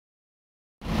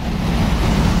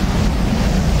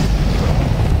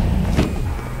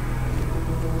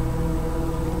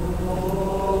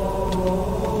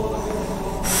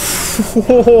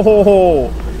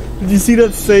Whoa! Did you see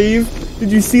that save?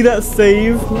 Did you see that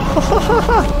save?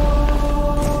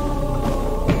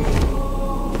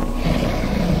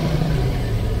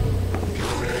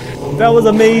 That was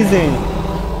amazing!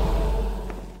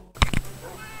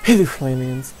 Hey there,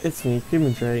 Kreelandians, it's me,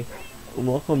 Kreepn Jay, and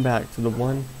welcome back to the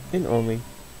one and only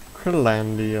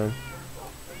Kreelandia.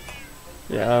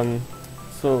 Yeah,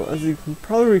 so as you can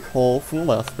probably recall from the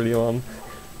last video,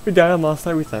 we died and lost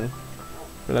everything.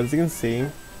 But as you can see,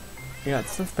 we got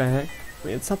stuff back. I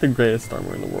mean, it's not the greatest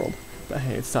armor in the world, but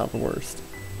hey, it's not the worst.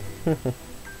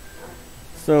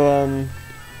 So,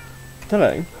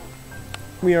 today,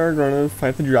 we are going to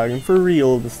fight the dragon for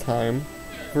real this time.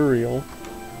 For real.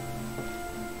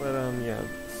 But, yeah.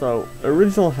 So, the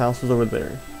original house was over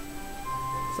there.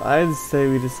 So, I'd say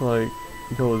we just, like,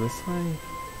 go this way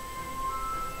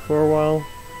for a while.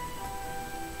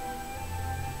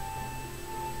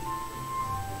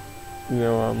 You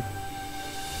know,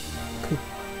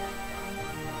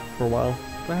 for a while.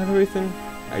 Do I have everything?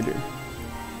 I do.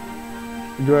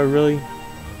 Do I really?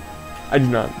 I do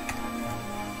not.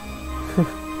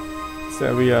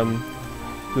 So we,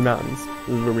 the mountains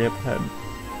is where we have to head.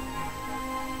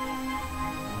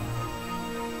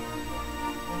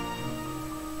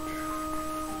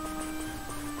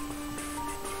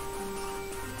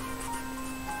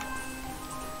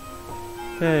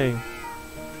 Hey.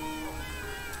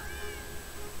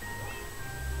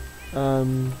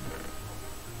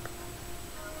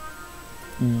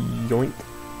 Yoink.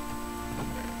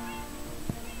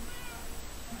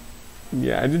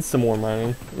 Yeah, I did some more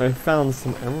mining, and I found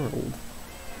some emerald.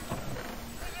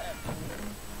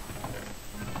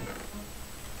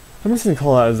 I'm just gonna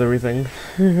call that as everything.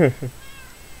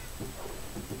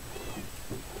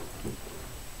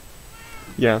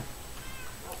 Yeah.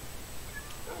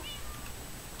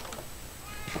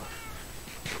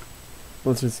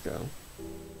 Let's just go.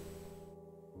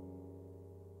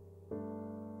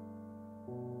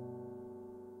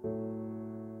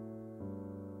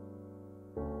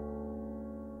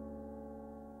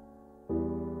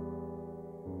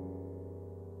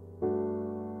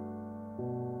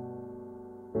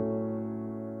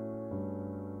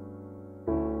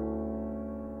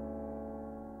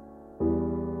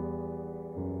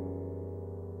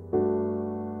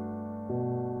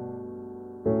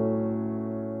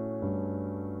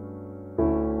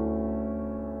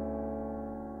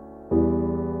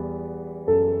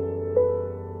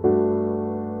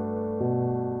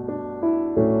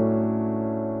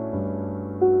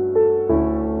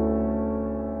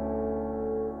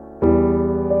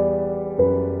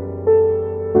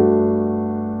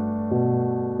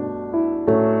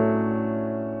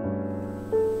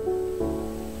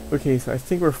 Okay, so I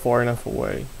think we're far enough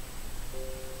away.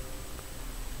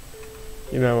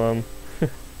 You know,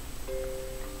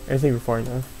 I think we're far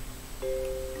enough.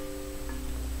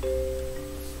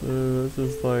 So this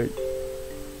is like,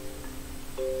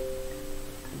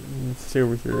 let's stay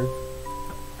over here.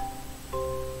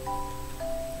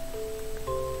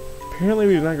 Apparently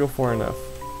we did not go far enough.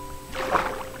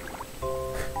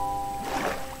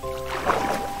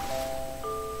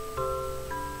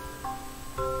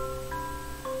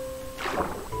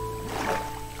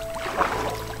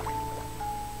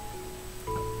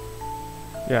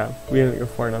 Yeah, we didn't go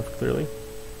far enough, clearly.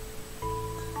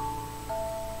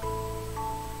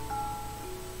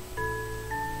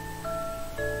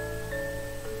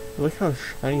 Look how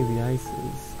shiny the ice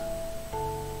is.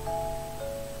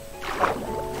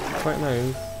 Quite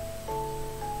nice.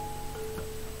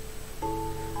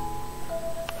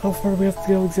 How far do we have to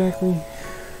go exactly?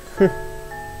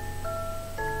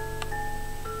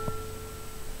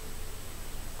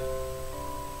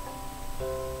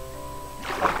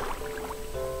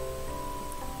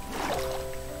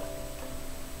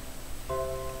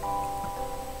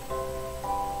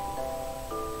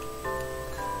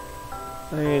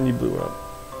 And he blew up.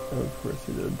 Oh, of course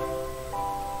he did.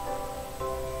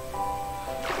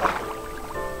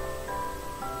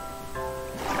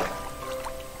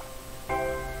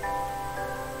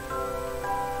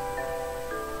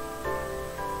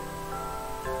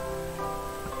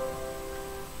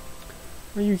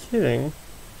 Are you kidding?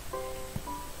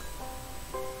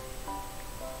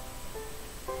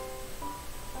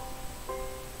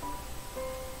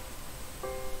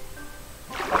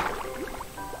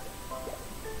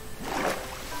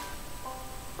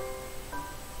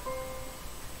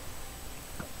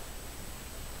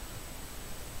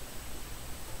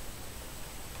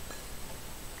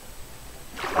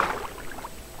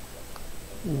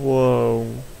 Whoa.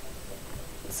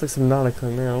 It's like some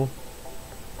Nautica now.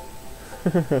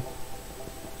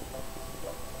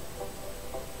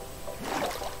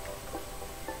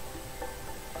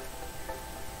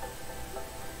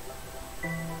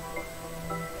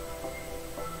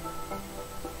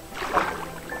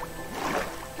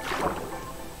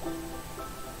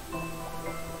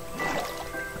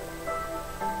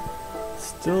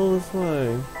 this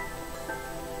way.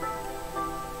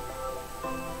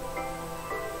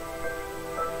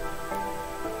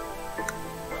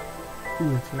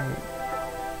 Ooh, it's right.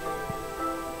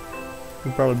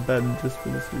 We brought a bed just for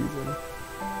this reason.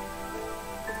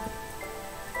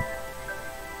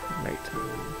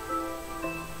 Nighttime.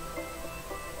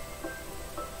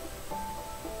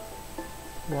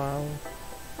 Wow.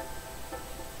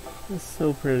 It's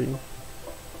so pretty.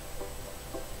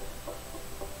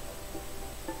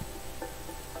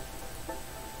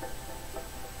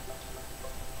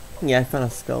 Yeah, I found a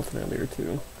skeleton earlier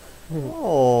too.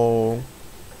 Oh,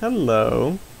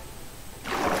 hello.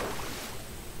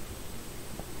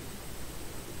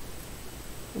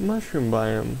 A mushroom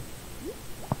biome.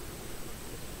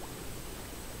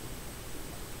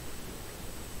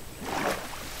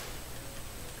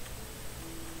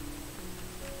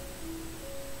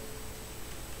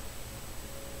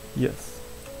 Yes.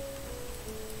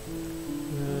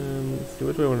 Let's see,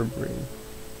 what do I want to bring?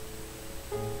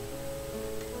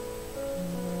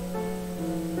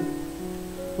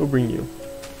 We'll bring you.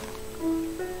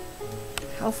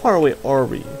 How far away are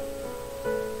we?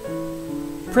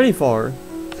 Pretty far.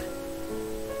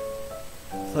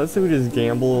 So let's say we just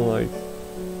gamble and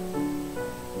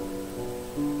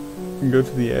like go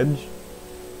to the edge.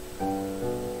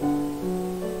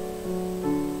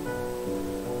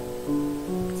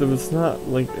 If it's not,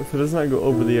 like, if it does not go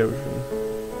over the ocean,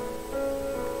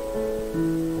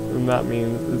 then that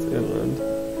means it's inland.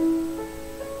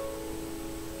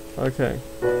 Okay.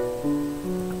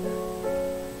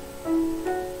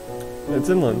 It's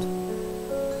inland.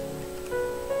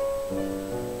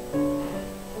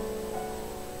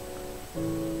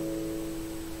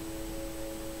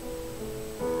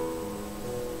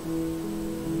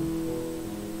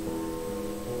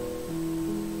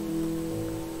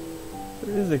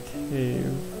 There is a cave.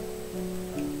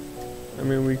 I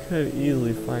mean, we could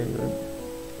easily find it.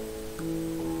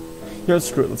 Yeah,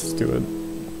 screw it, let's just do it.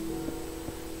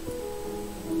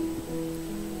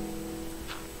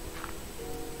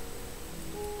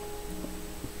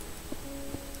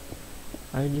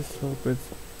 I just hope it's...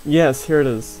 Yes, here it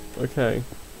is. Okay.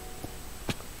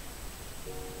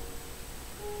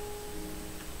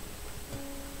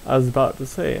 I was about to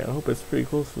say, I hope it's pretty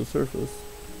close to the surface.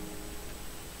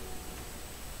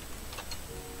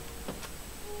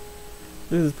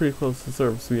 This is pretty close to the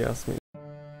surface, if you ask me.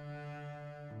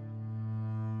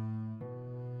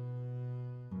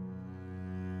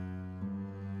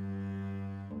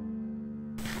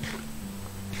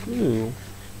 Ooh.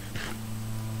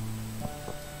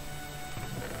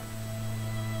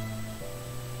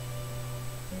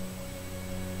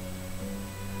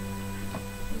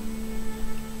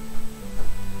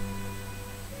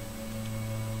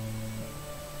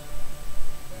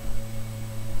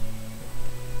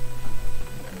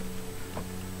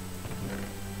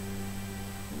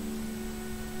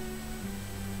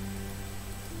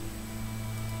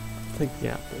 Take the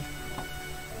apple.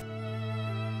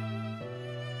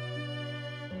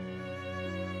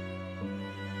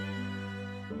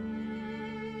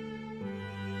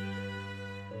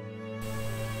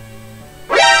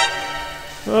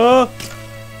 Ah!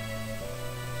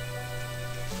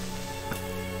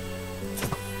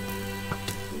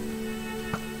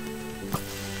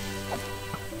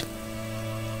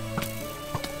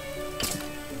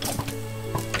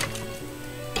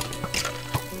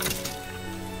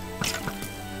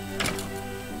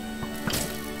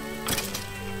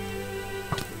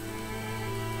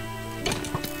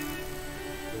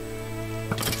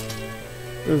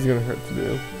 This is gonna hurt to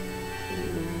do.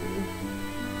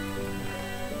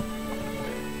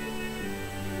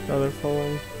 Oh, they're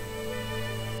falling.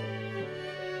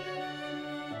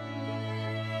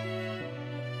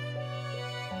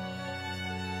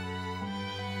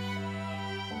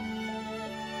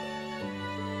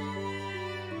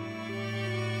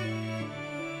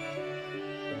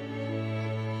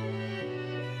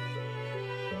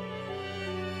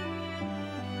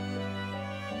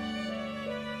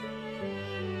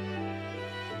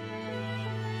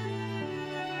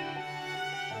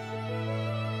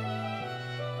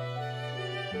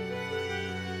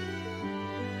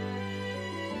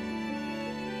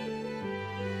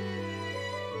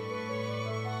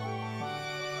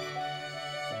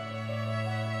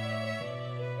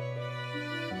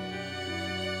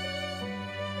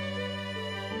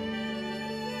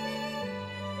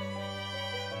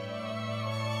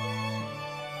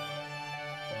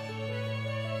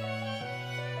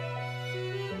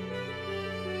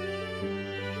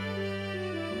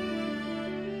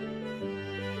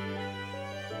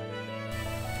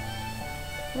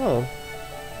 Oh.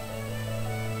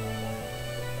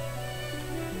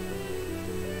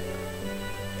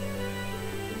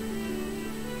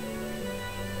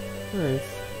 Nice.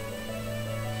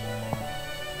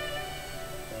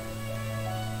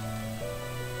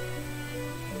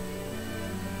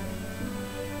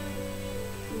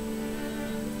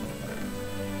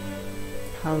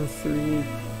 House 3.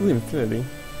 Ooh, infinity.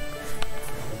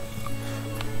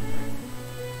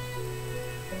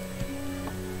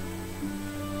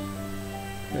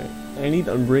 Okay, I need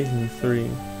Unbreaking 3.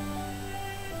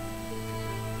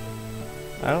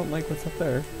 I don't like what's up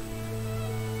there.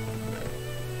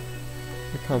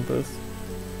 The compass.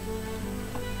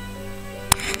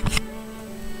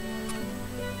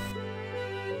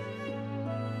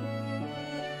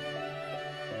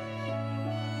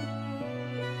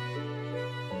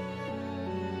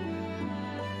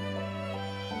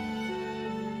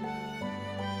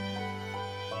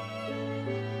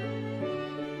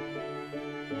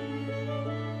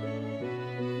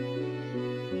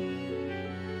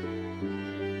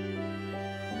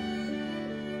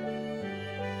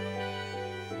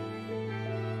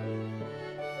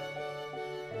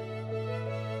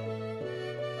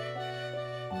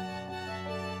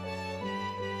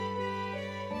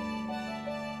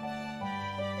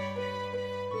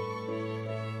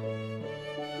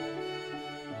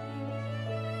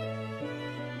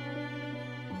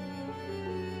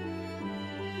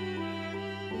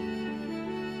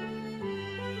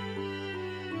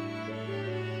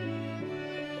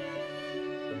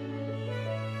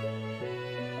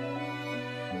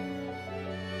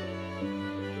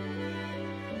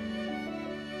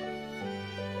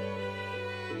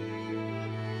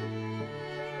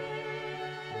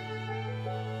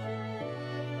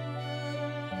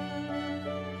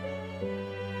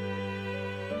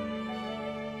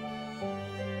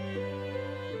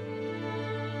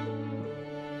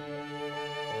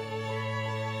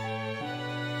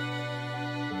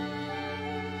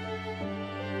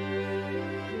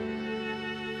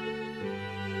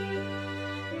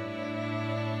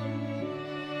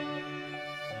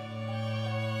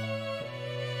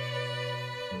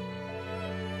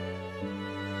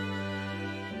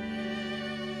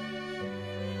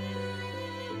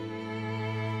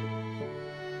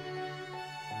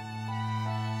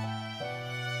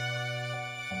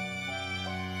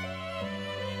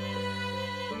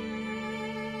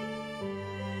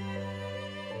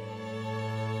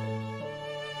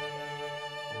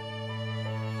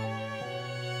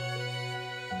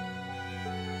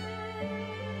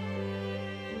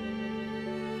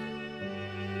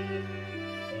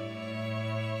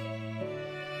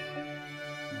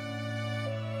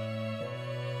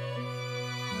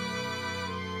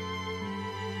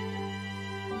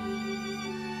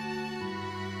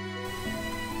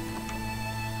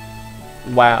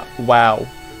 Wow, wow,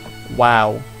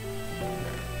 wow.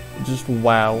 Just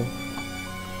wow.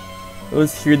 It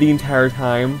was here the entire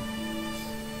time.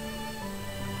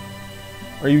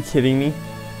 Are you kidding me?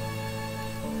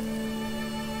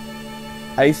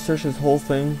 I searched this whole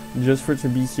thing just for it to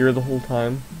be here the whole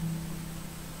time.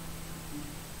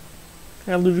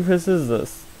 How ludicrous is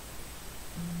this?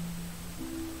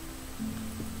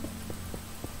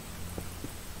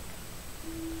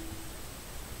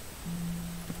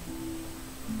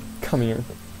 Come here.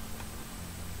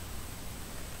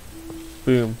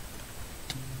 Boom.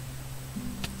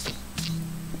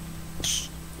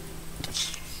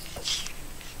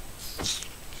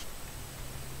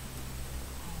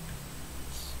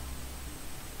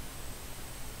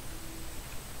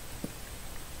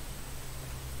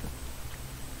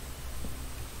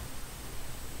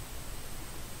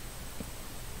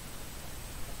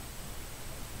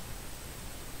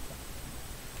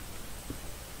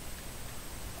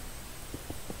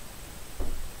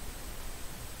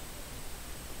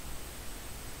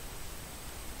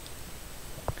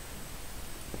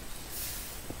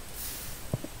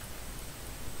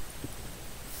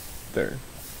 There.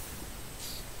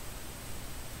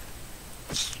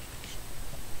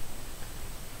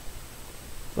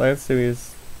 Let's do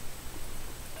is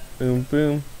boom,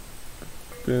 boom,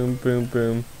 boom, boom,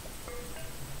 boom,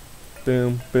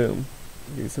 boom, boom.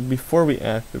 Okay, so before we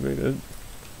activate it,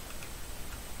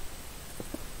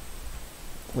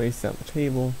 place down the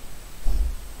table.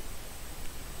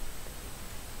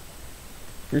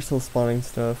 You're still spawning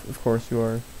stuff, of course you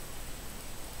are.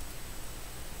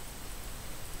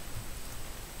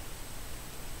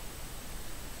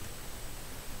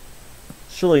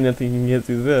 Surely nothing can get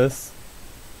through this.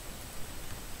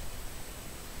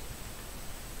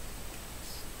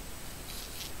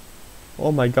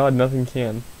 Oh my god, nothing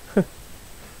can.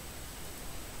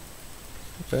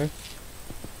 Okay.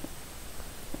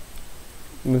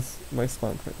 And this my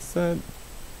spawn point set.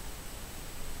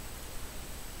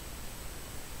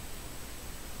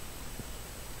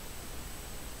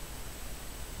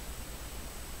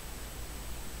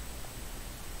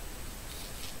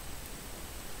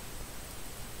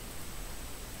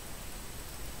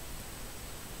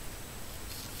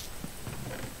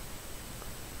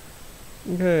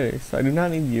 Okay, so I do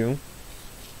not need you.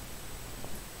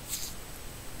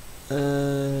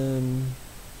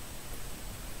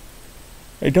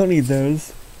 I don't need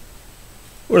those.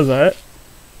 Or that.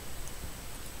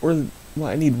 Or, well,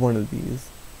 I need one of these.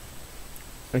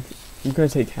 Okay, I'm gonna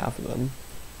take half of them.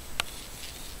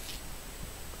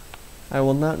 I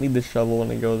will not need the shovel when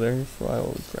I go there, so I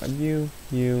will grab you,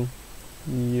 you,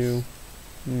 you,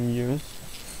 you.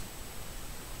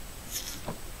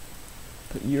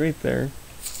 Put you right there.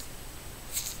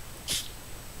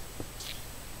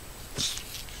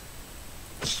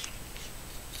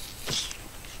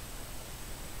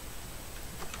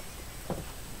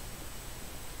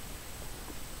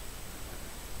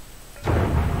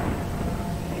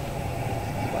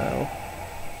 Wow.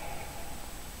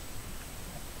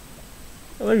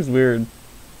 That looks weird.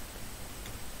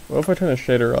 What if I turn the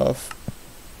shader off?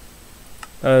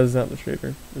 That is not the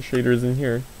shader. The shader is in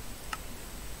here.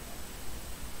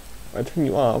 I turn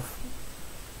you off.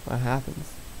 What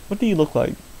happens? What do you look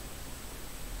like?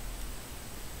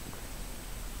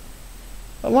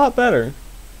 A lot better.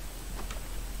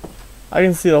 I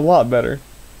can see it a lot better.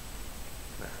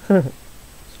 I'd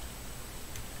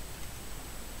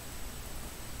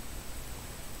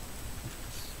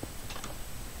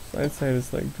say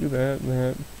just like do that and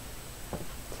that.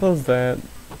 Close that.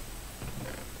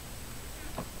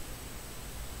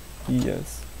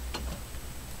 Yes.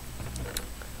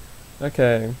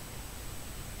 Okay.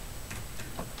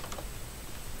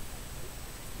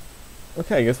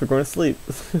 Okay, I guess we're going to sleep.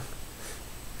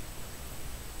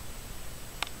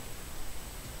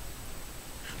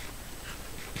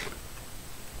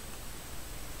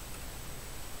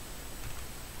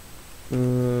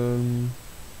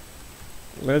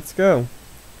 Let's go.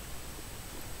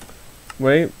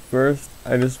 Wait, first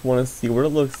I just want to see what it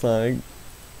looks like.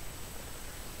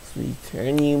 So we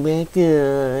turn you back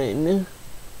on.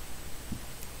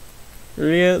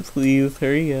 Hurry up, please.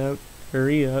 Hurry up.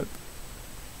 Hurry up.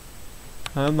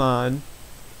 Come on.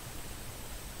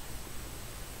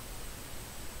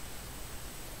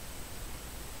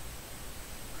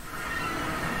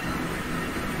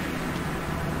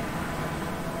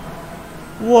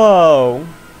 Whoa.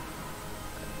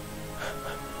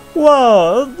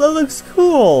 Whoa, that looks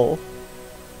cool.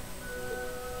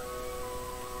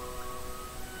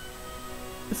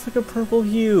 It's like a purple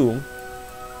hue.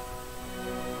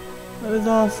 That is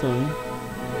awesome.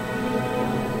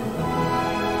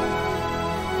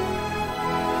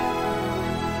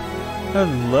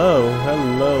 Hello,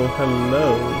 hello,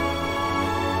 hello.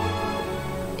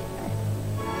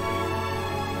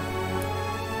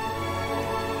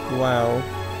 Wow.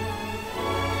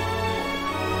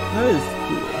 That is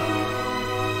cool.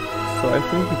 So I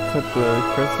think we put the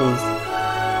crystals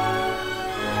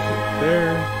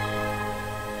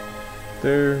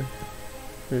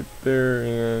right there,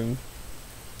 and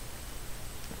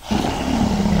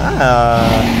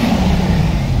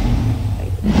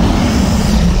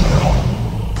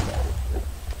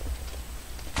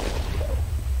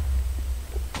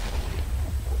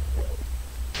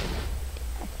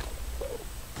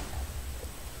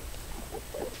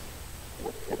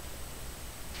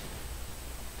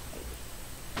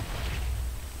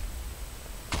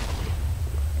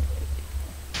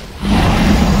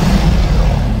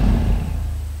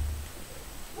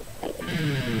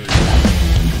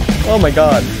oh my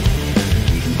god.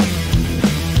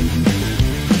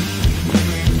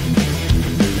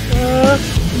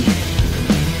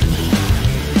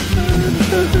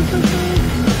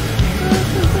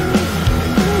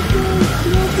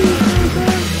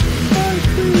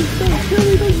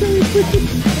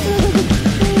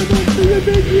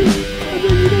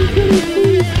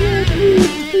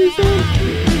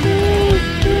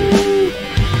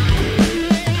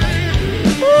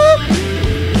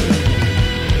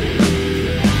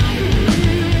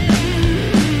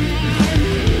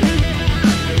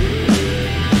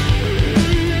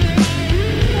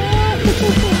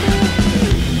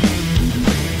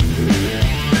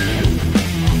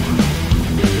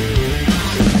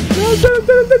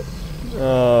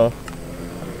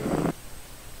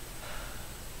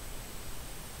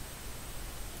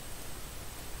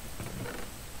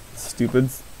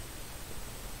 Stupids.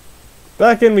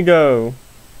 Back in we go.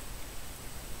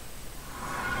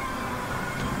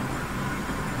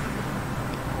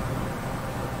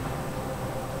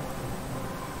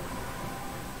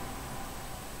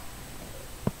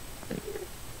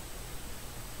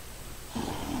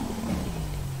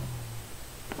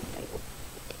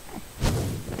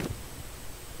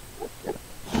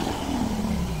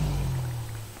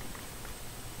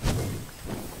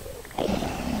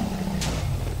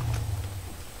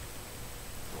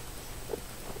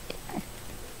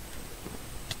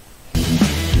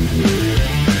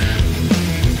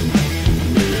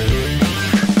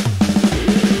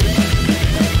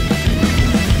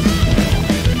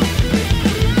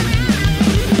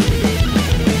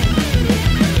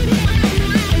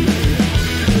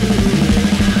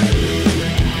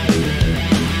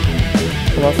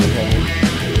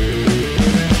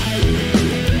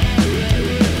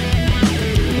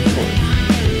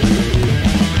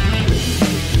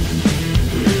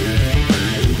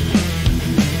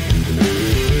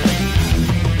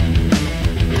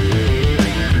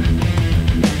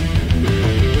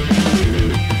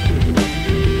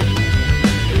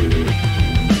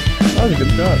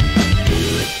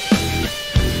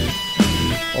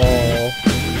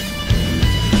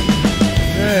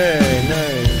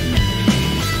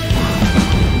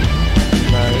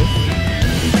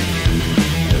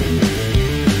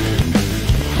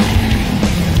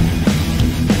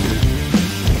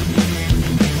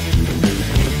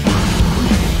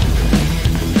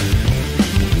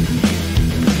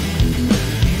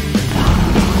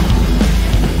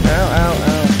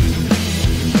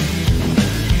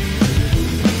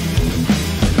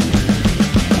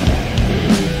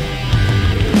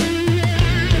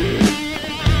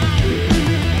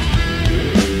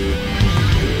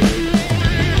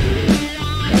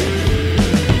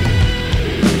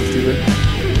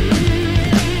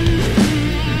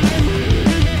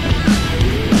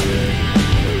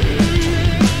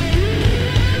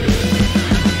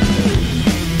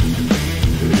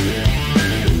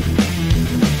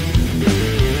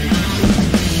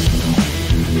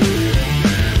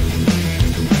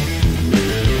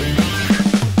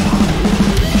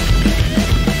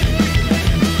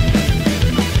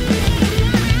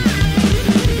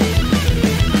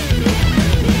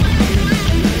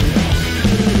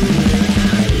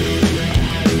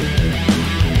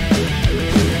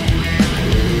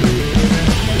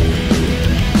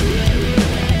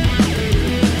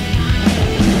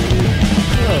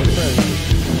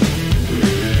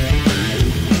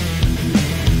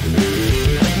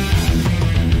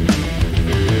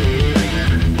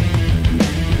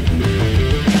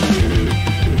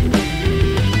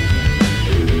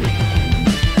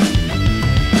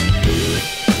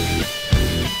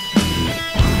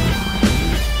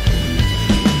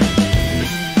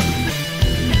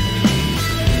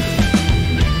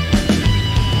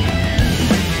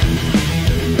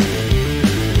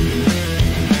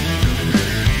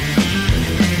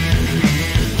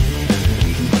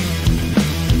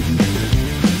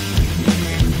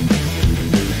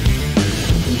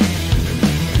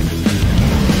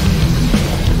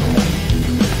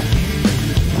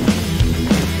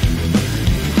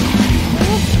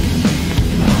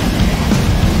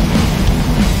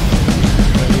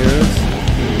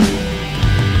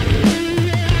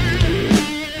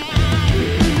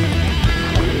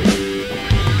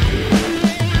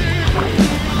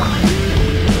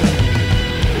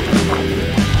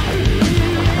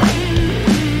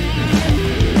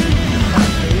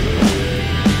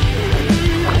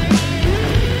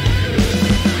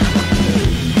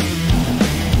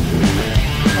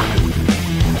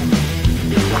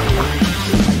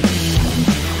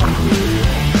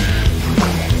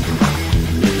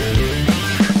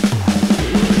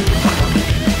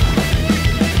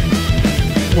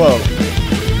 Whoa.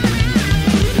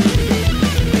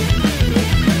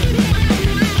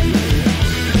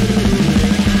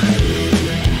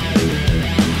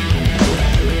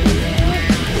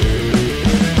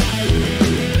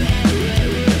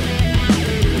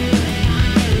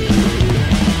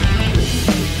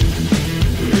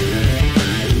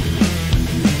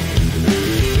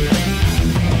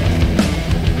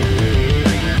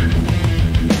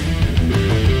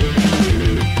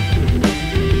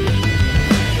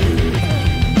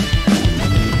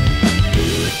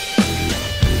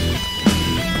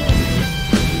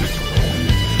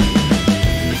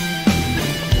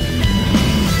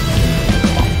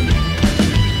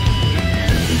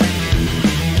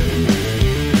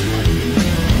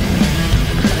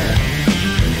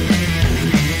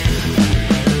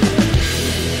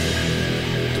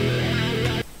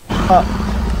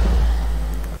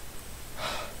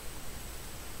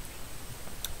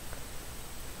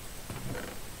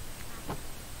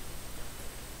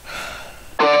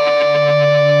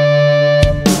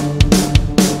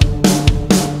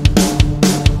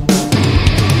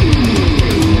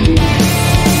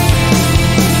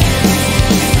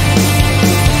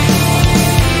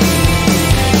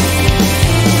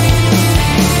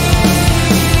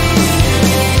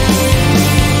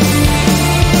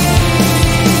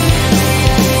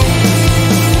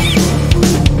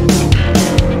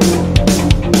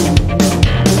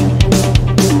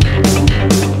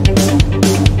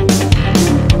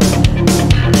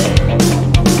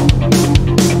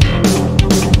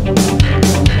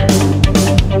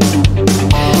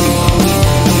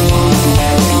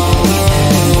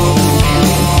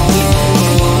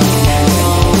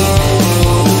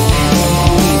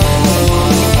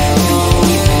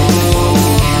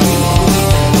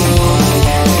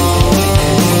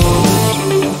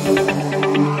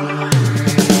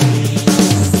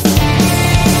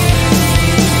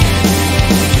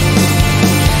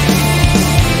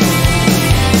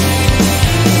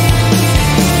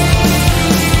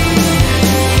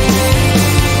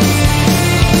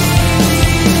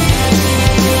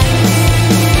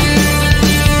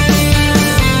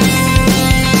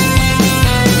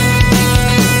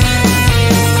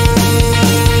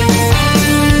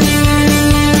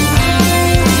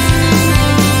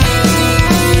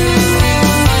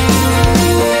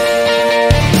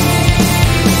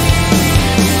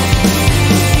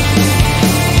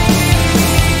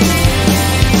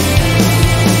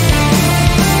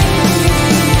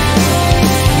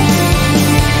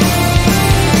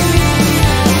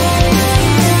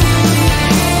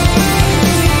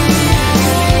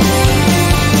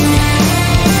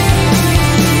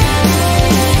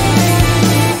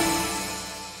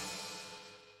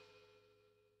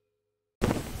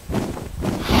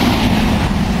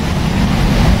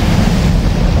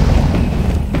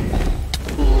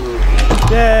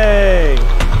 Yay!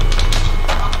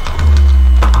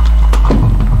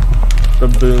 The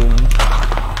boom.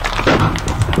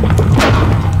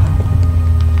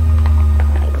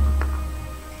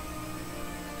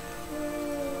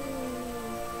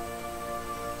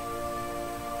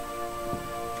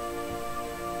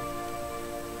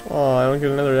 Oh, I don't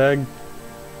get another egg.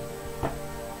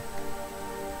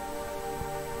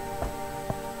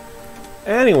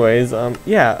 Anyways,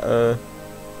 yeah,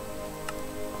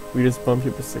 we just bumped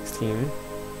you to 16.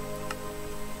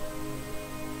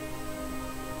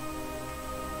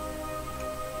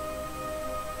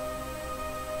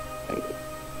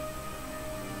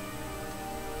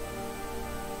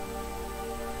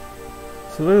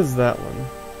 So there's that one.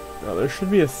 Now there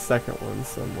should be a second one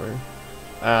somewhere.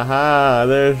 Aha,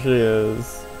 there she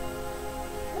is.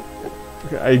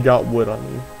 Okay, I got wood on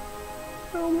me.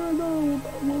 Oh my god,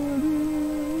 what wood is.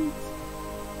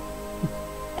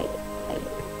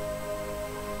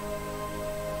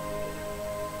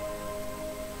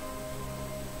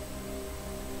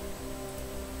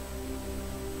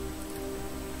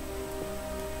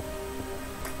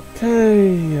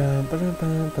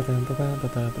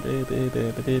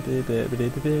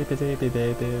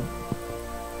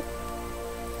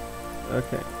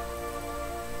 Okay.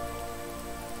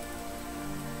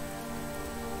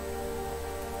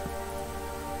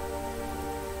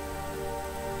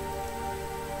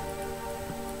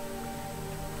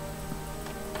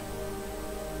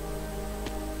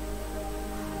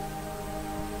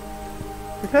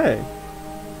 Okay.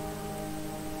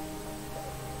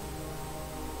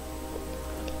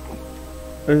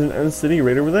 There's an end city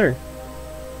right over there.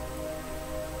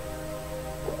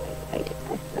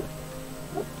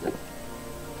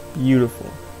 Beautiful.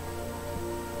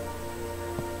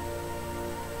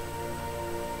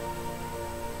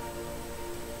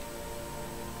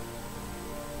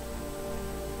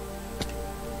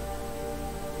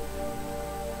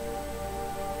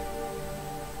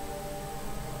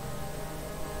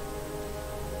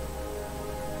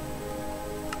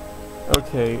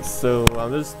 Okay, so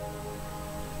I'm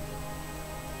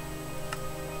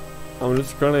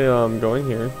just gonna go in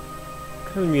here,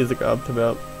 turn the music up to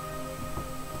about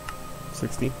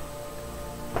 60,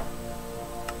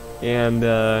 and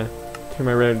turn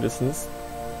my render distance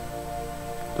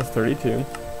to 32.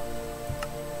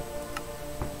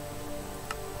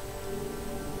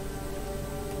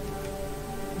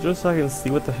 Just so I can see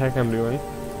what the heck I'm doing.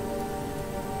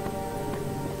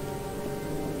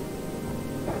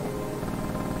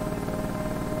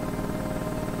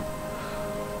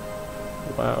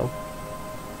 Wow.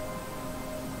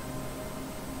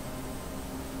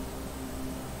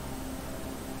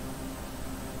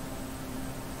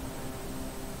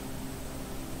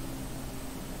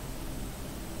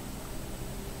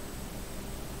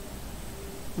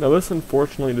 Now this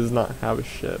unfortunately does not have a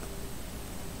shit.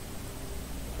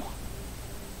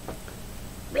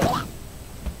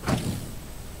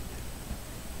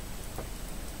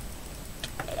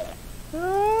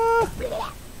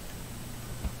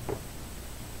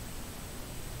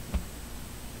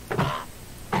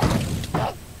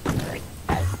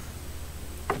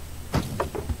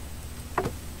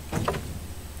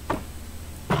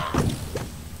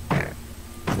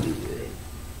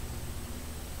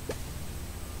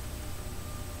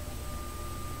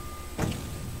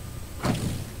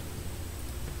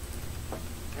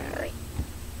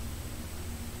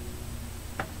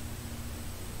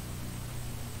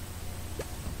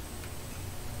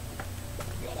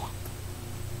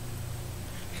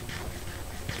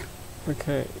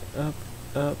 Okay, up,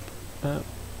 up, up,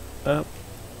 up,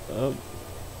 up,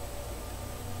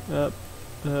 up,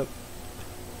 up.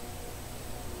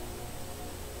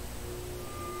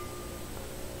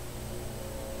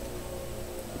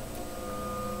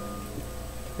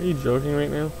 Are you joking right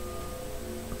now?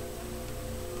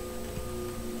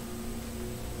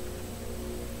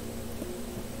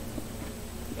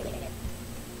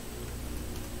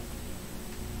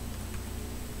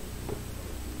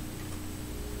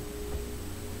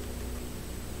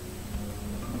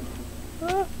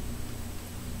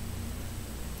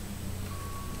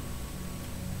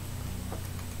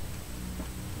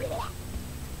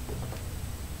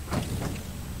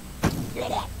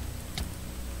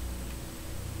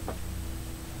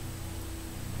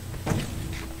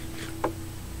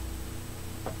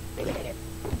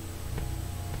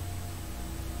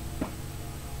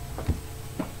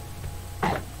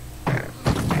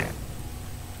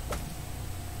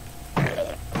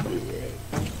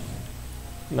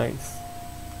 Nice.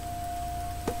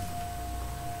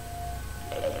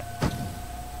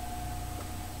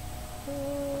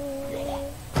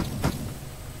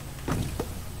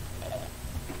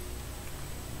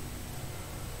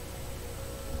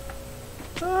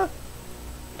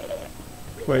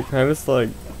 Wait, can I just like...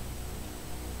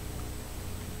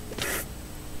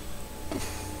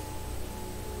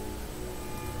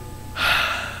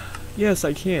 Yes,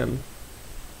 I can.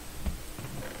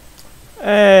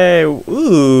 Hey,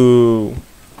 ooh.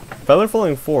 Feather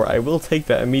Falling 4, I will take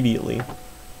that immediately.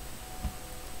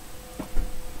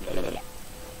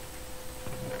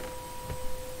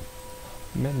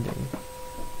 Mending.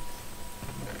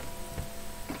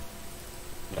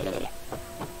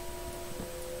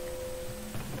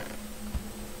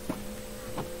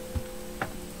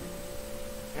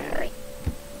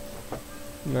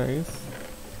 Nice.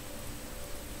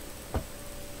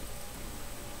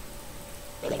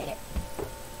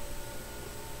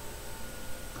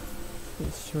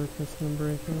 This shortcut's gonna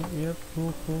break out. Yep,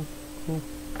 cool, cool, cool.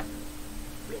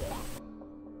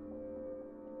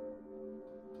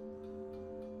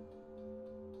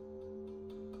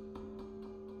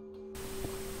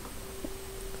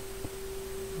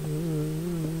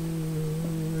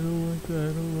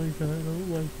 I don't like that, I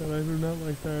don't like that, I do not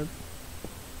like that.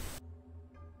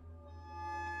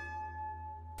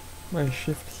 My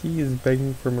shift key is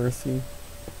begging for mercy.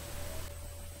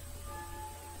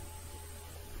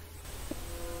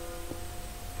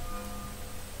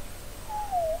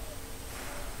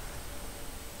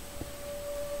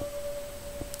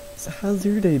 So how's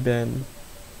your day been?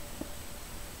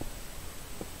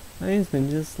 Mine's been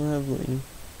just lovely.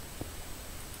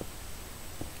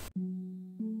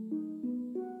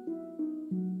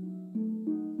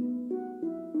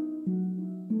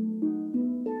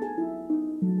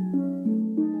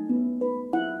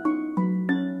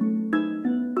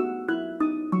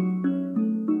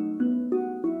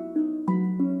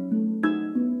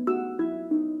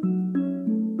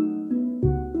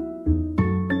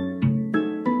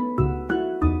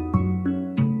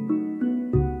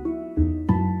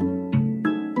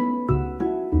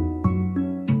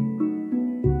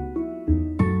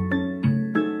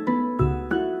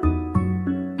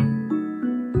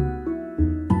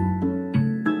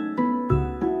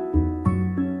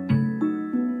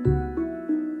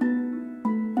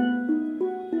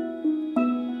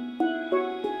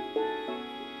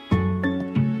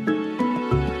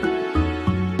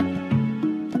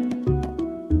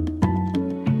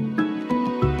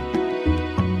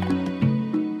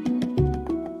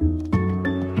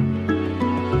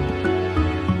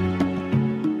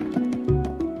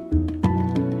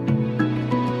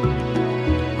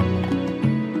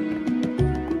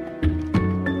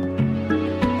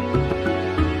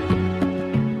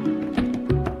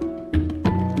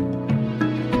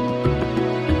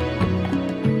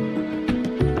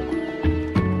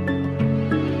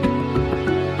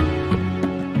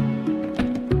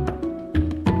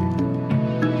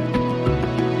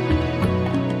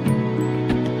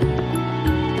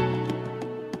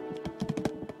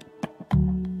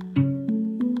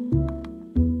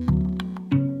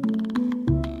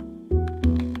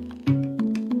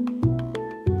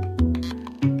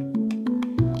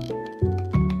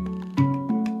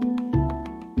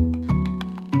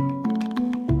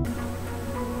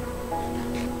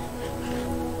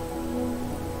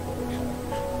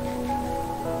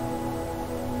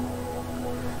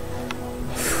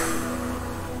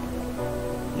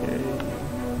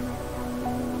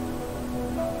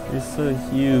 You're so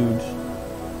huge.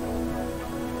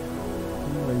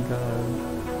 Oh my god.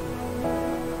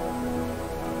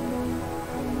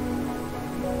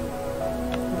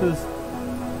 Just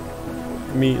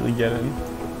immediately get in.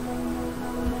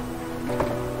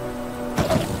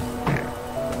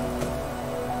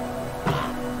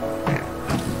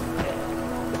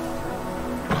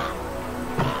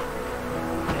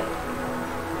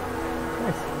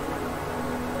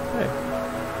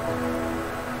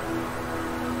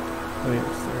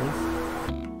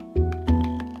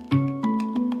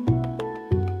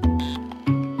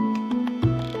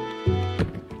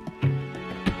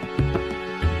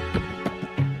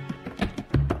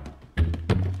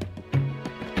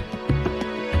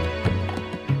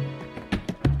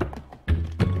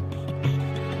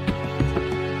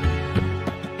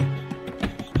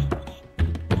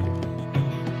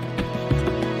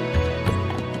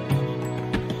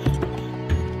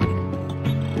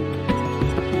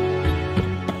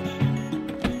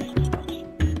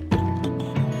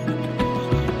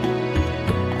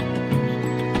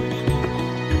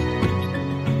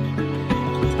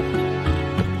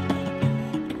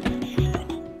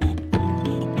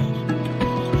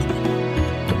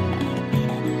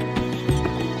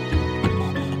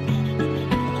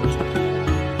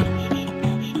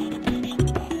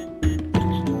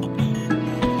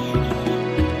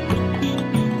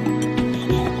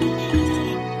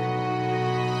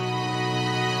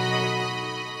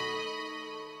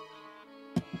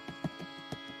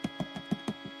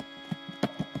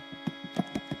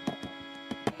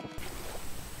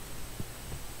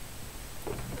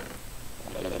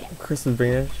 Chris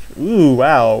advantage. Ooh,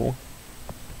 wow.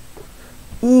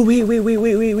 Ooh, wait.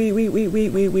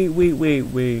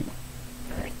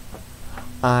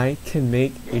 I can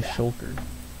make a shulker.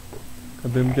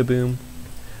 Kaboom, kaboom.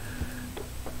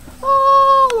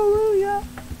 Hallelujah.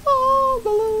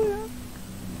 Hallelujah.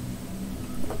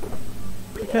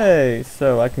 Okay,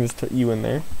 so I can just put you in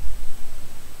there.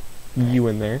 You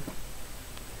in there.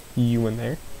 You in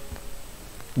there.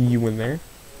 You in there.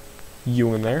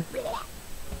 You in there.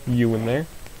 You in there.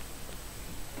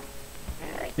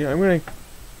 Yeah, I'm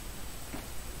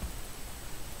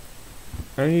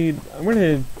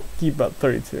gonna keep about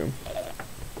 32. In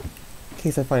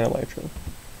case I find Elytra.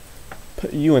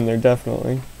 Put you in there,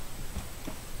 definitely.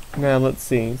 Now, let's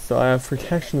see. So I have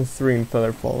Protection 3 and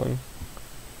Feather Falling.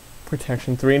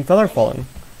 Protection 3 and Feather Falling.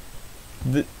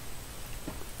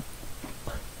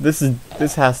 This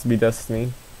has to be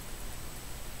Destiny.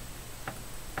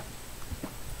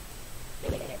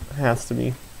 Has to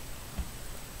be.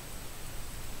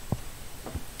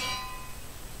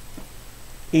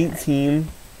 $18,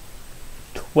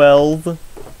 $12.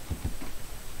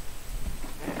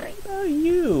 What about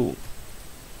you?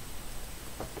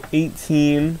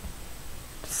 18,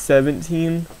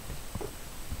 17,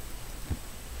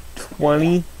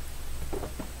 20.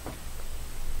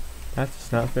 That's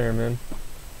just not fair, man.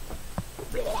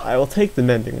 I will take the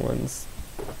mending ones.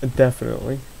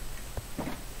 Definitely.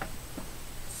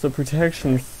 So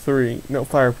protection 3, no,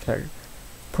 fire protection.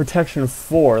 Protection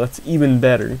 4, that's even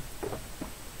better.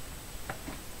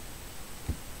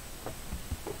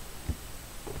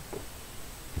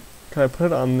 Can I put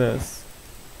it on this?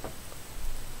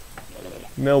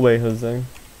 No way, Jose.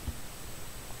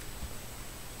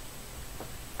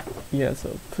 Yeah,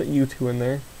 so put you two in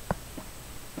there.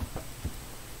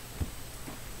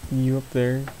 You up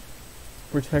there.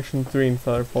 Protection 3 and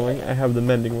Feather Falling. I have the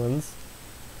mending ones.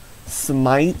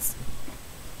 Smite.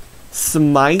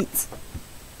 Smite.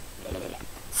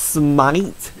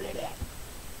 Smite.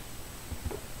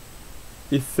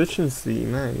 Efficiency,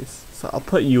 nice. So I'll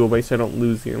put you away so I don't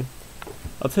lose you.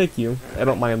 I'll take you. I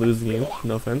don't mind losing you.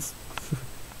 No offense.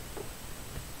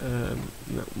 No,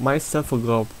 my stuff will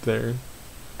go up there.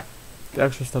 The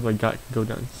extra stuff I got can go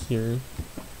down here.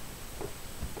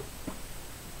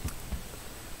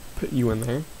 Put you in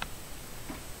there.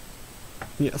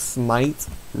 Yeah, smite.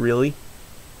 Really?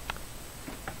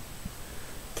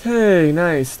 Okay,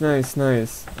 nice. I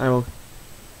will.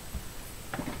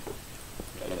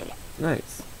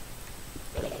 Nice.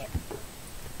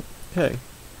 Okay.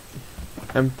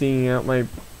 Emptying out my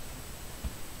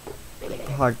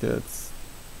pockets.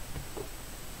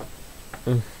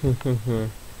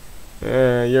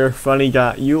 You're a funny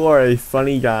guy. You are a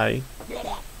funny guy.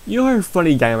 You are a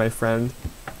funny guy, my friend.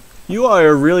 You are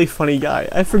a really funny guy.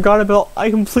 I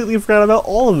completely forgot about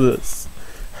all of this.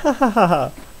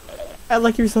 Hahaha. I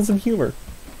like your sense of humor.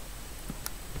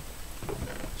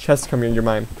 Chest, come here, you're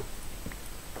mine.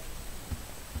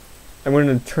 I'm going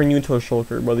to turn you into a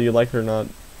shulker, whether you like it or not.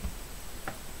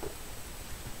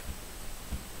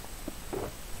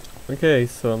 Okay,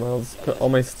 so I'll just put all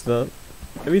my stuff,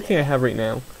 everything I have right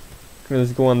now, I'm gonna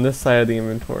just go on this side of the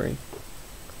inventory.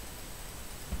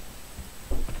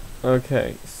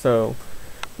 Okay, so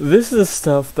this is the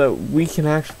stuff that we can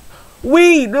actually.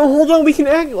 Wait, no, hold on. We can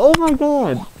act. Oh my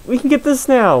god, we can get this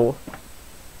now.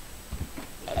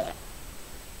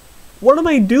 What am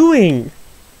I doing?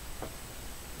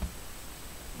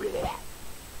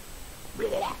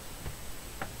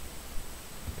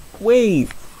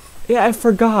 Wait, yeah, I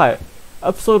forgot.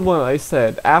 Episode 1, I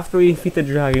said after we defeat the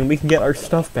dragon, we can get our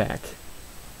stuff back.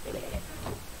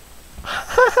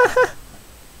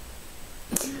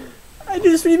 I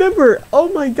just remember. Oh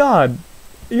my god.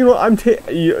 You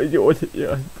know,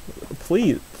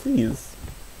 please, please.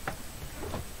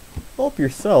 Help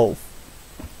yourself.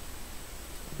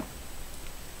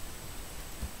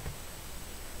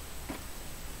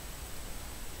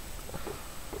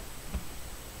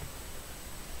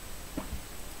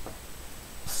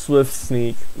 Swift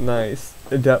sneak, nice.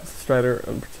 Adept strider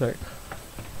and protect.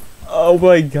 Oh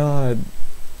my god.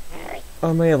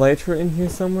 Are my elytra in here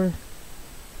somewhere?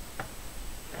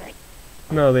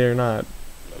 No, they are not.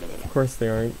 Of course they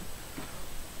aren't.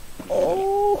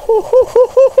 Oh!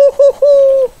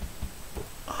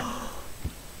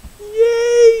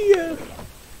 Yay!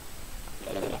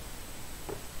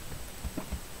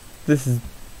 This is.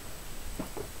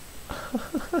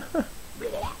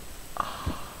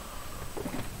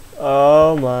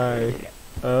 Oh my.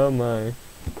 Oh my.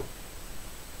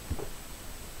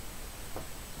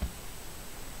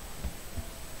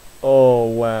 Oh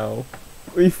wow.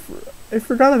 I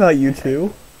forgot about you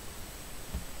two.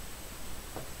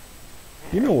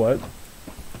 You know what?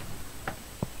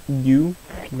 You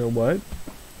know what?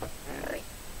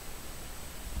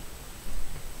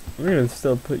 We're gonna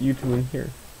still put you two in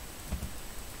here.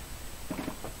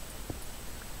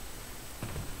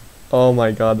 Oh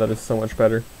my god, that is so much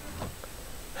better.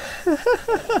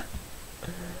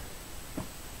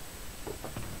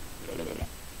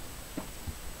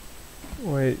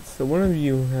 Wait, so one of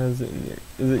you has it in here.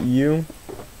 Is it you?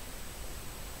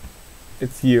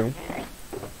 It's you.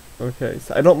 Okay,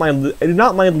 so I do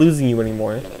not mind losing you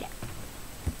anymore.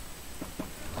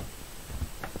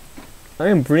 I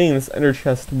am bringing this ender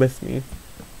chest with me.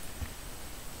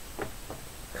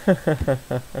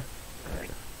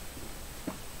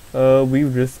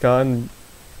 We've just gotten.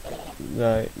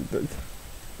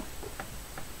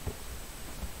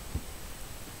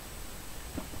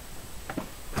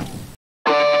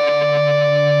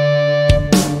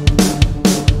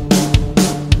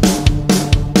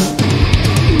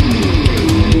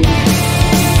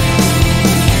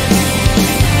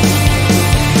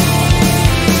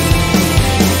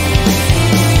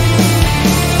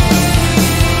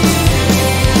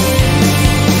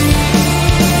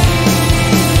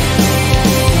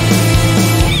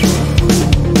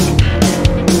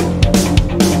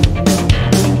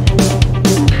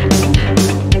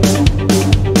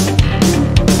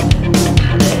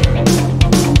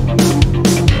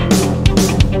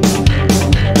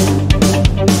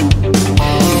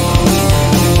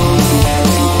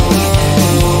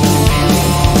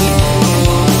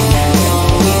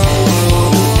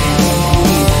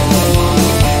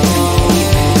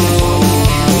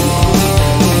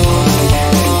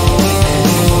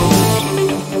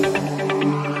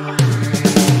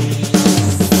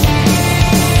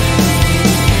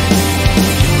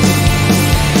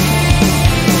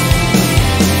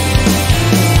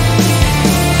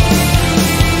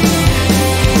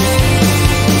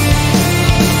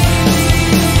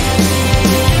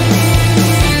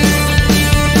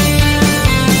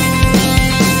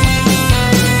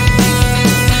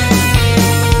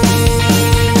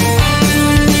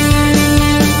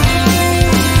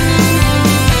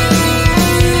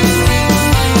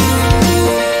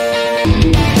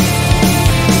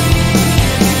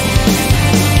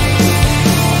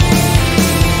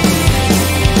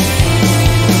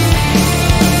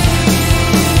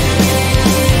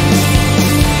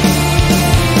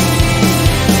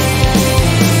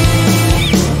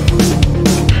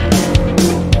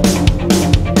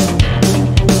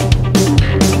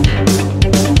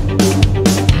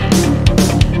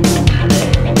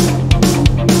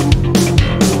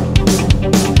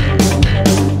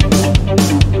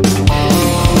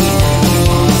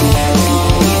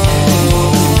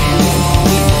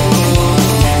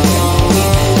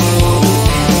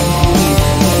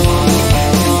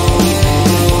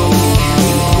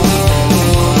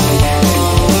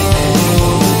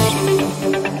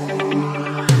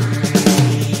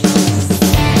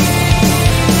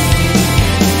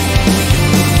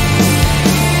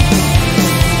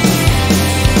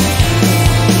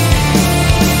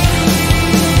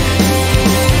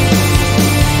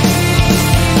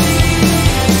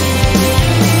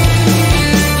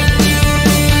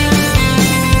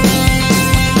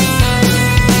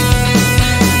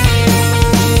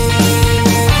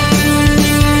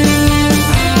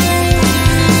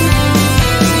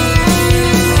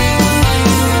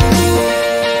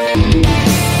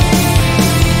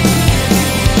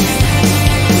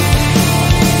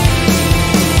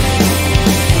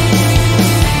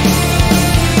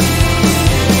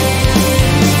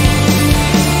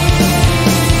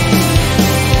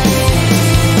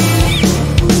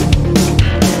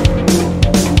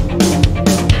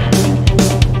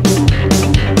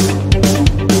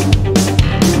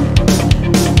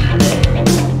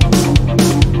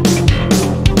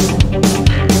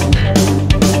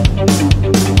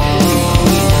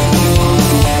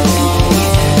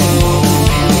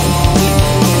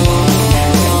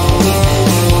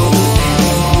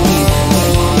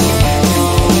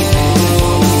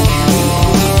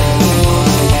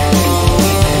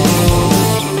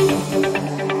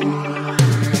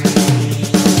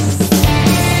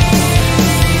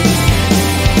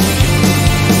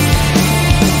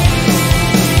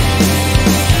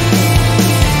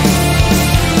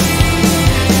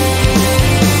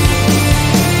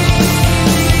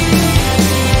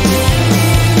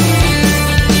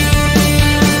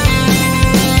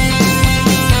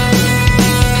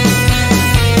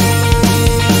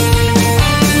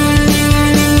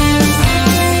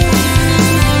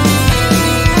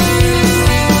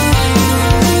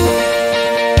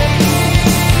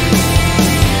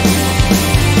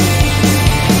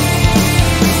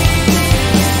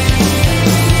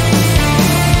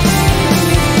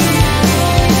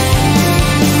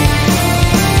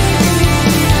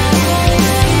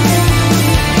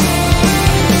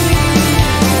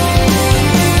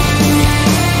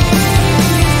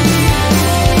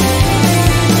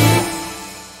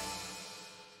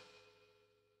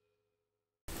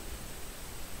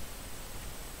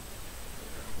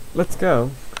 Let's go.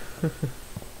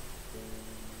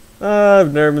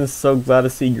 I've never been so glad to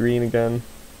see green again.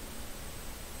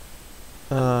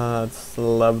 It's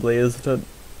lovely, isn't it?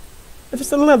 It's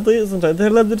just lovely, isn't it? I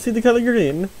love to see the color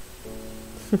green.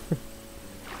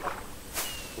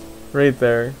 Right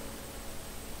there.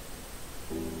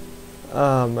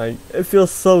 Oh my, it feels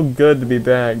so good to be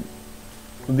back.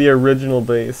 The original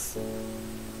base.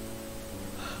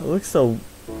 It looks so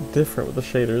different with the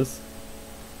shaders.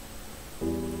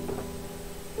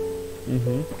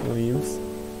 Leaves.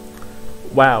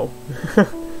 Wow.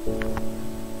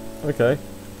 Okay.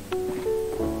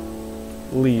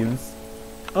 Leaves.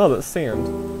 Oh, that's sand.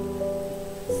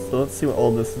 So let's see what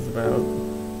all this is about.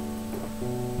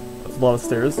 That's a lot of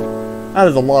stairs. That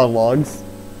is a lot of logs.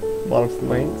 A lot of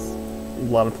planks. A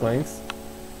lot of planks.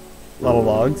 A lot of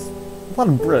logs. A lot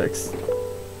of bricks.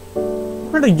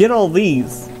 Where'd I get all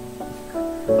these?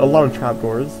 A lot of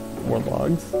trapdoors. More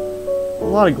logs. A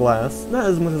lot of glass. Not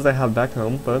as much as I have back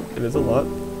home, but it is a lot.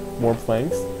 More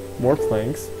planks. More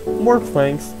planks. More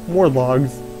planks. More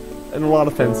logs. And a lot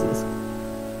of fences.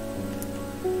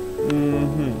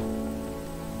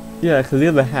 Yeah, because you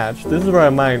have the hatch. This is where I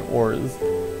mine ores.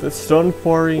 The stone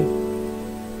quarry.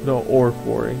 The ore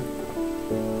quarry.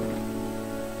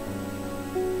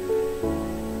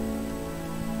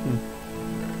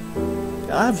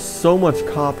 I have so much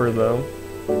copper though.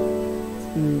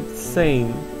 It's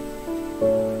insane.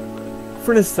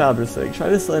 For nostalgia's sake, should I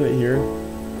just land it here?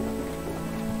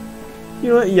 You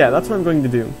know what? Yeah, that's what I'm going to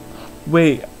do.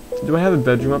 Wait, do I have a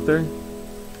bedroom up there? You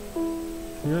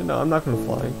know what? No, I'm not going to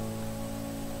fly.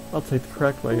 I'll take the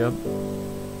correct way up.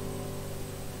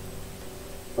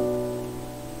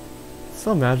 It's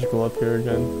so magical up here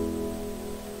again.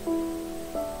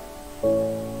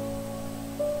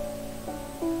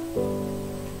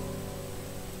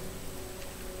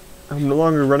 I'm no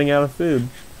longer running out of food.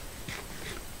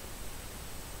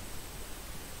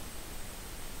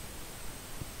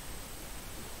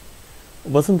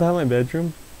 Wasn't that my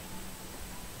bedroom?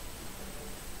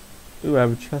 Ooh, I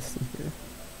have a chest in here.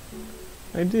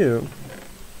 I do.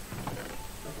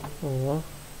 Aww.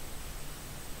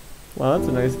 Wow, that's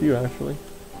a nice view, actually.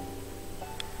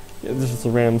 Yeah, this is a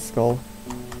ram skull.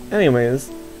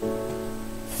 Anyways,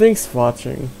 thanks for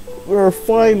watching. We're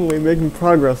finally making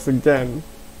progress again.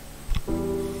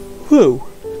 Whew.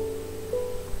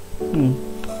 Trying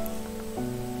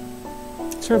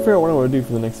to figure out what I want to do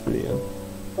for the next video.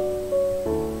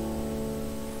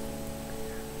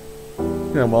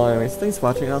 Yeah, well anyways, thanks for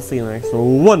watching, I'll see you in the next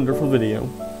wonderful video.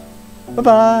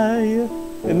 Bye-bye!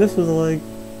 And this was like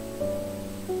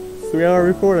 3-hour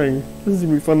recording. This is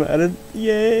gonna be fun to edit.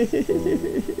 Yay!